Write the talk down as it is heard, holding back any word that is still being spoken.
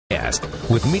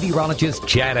With meteorologist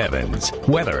Chad Evans.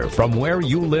 Weather from where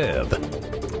you live.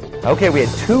 Okay, we had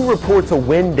 2 reports of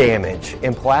wind damage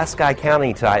in Pulaski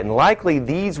County tonight, and likely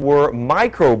these were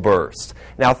microbursts.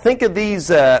 Now think of these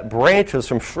branches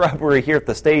from shrubbery here at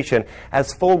the station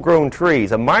as full-grown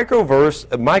trees. A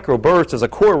microburst is a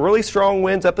core of really strong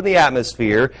winds up in the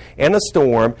atmosphere and a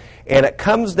storm, and it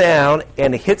comes down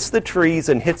and it hits the trees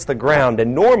and hits the ground.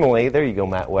 And normally, there you go,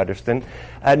 Matt Weatherston,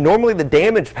 normally the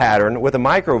damage pattern with a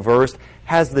microburst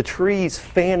has the trees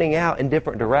fanning out in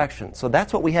different directions. So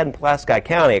that's what we had in Pulaski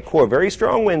County. A core of very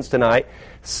strong winds tonight,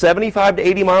 75 to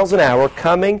 80 miles an hour,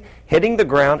 coming, hitting the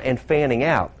ground, and fanning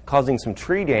out, causing some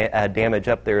tree damage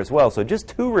up there as well. So just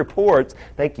 2 reports,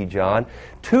 thank you, John,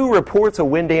 2 reports of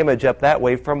wind damage up that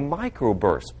way from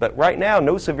microbursts. But right now,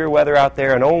 no severe weather out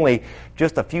there and only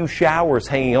just a few showers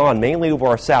hanging on, mainly over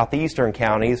our southeastern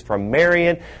counties from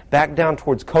Marion back down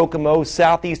towards Kokomo,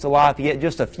 southeast of Lafayette,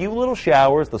 just a few little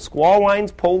showers. The squall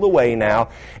line's pulled away now,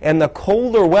 and the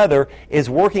colder weather is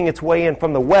working its way in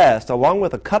from the west, along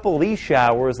with a couple of these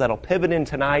showers that'll pivot in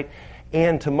tonight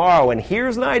and tomorrow. And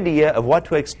here's an idea of what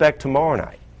to expect tomorrow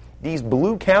night. These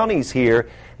blue counties here,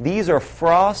 these are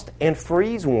frost and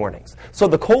freeze warnings. So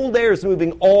the cold air is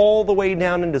moving all the way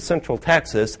down into central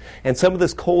Texas, and some of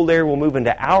this cold air will move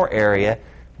into our area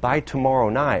by tomorrow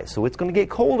night. So it's going to get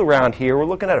cold around here. We're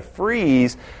looking at a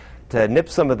freeze to nip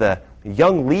some of the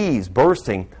young leaves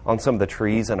bursting on some of the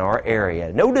trees in our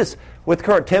area. Notice with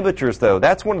current temperatures, though,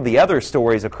 that's one of the other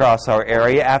stories across our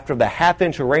area. After the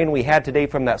half-inch of rain we had today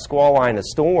from that squall line of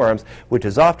storms, which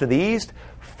is off to the east,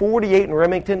 48 in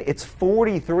Remington, it's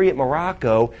 43 at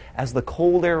Morocco as the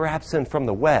cold air wraps in from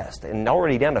the west, and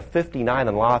already down to 59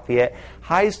 in Lafayette.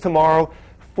 Highs tomorrow,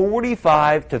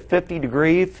 45 to 50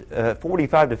 degrees,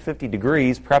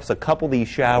 perhaps a couple of these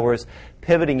showers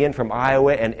pivoting in from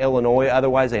Iowa and Illinois,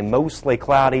 otherwise a mostly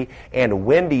cloudy and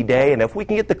windy day. And if we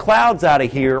can get the clouds out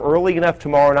of here early enough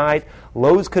tomorrow night,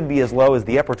 lows could be as low as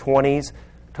the upper 20s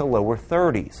to lower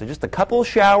 30s. So just a couple of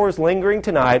showers lingering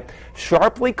tonight,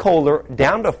 sharply colder,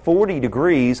 down to 40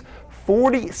 degrees,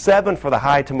 47 for the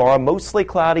high tomorrow, mostly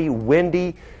cloudy,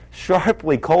 windy,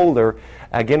 sharply colder.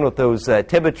 Again, with those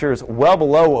temperatures well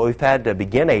below what we've had to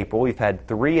begin April. We've had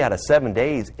 3 out of 7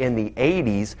 days in the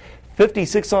 80s.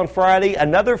 56 on Friday,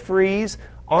 another freeze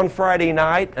on Friday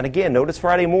night. And again, notice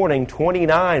Friday morning,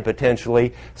 29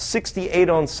 potentially, 68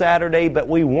 on Saturday, but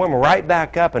we warm right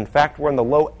back up. In fact, we're in the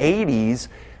low 80s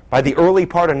by the early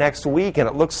part of next week, and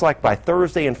it looks like by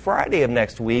Thursday and Friday of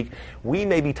next week, we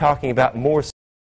may be talking about more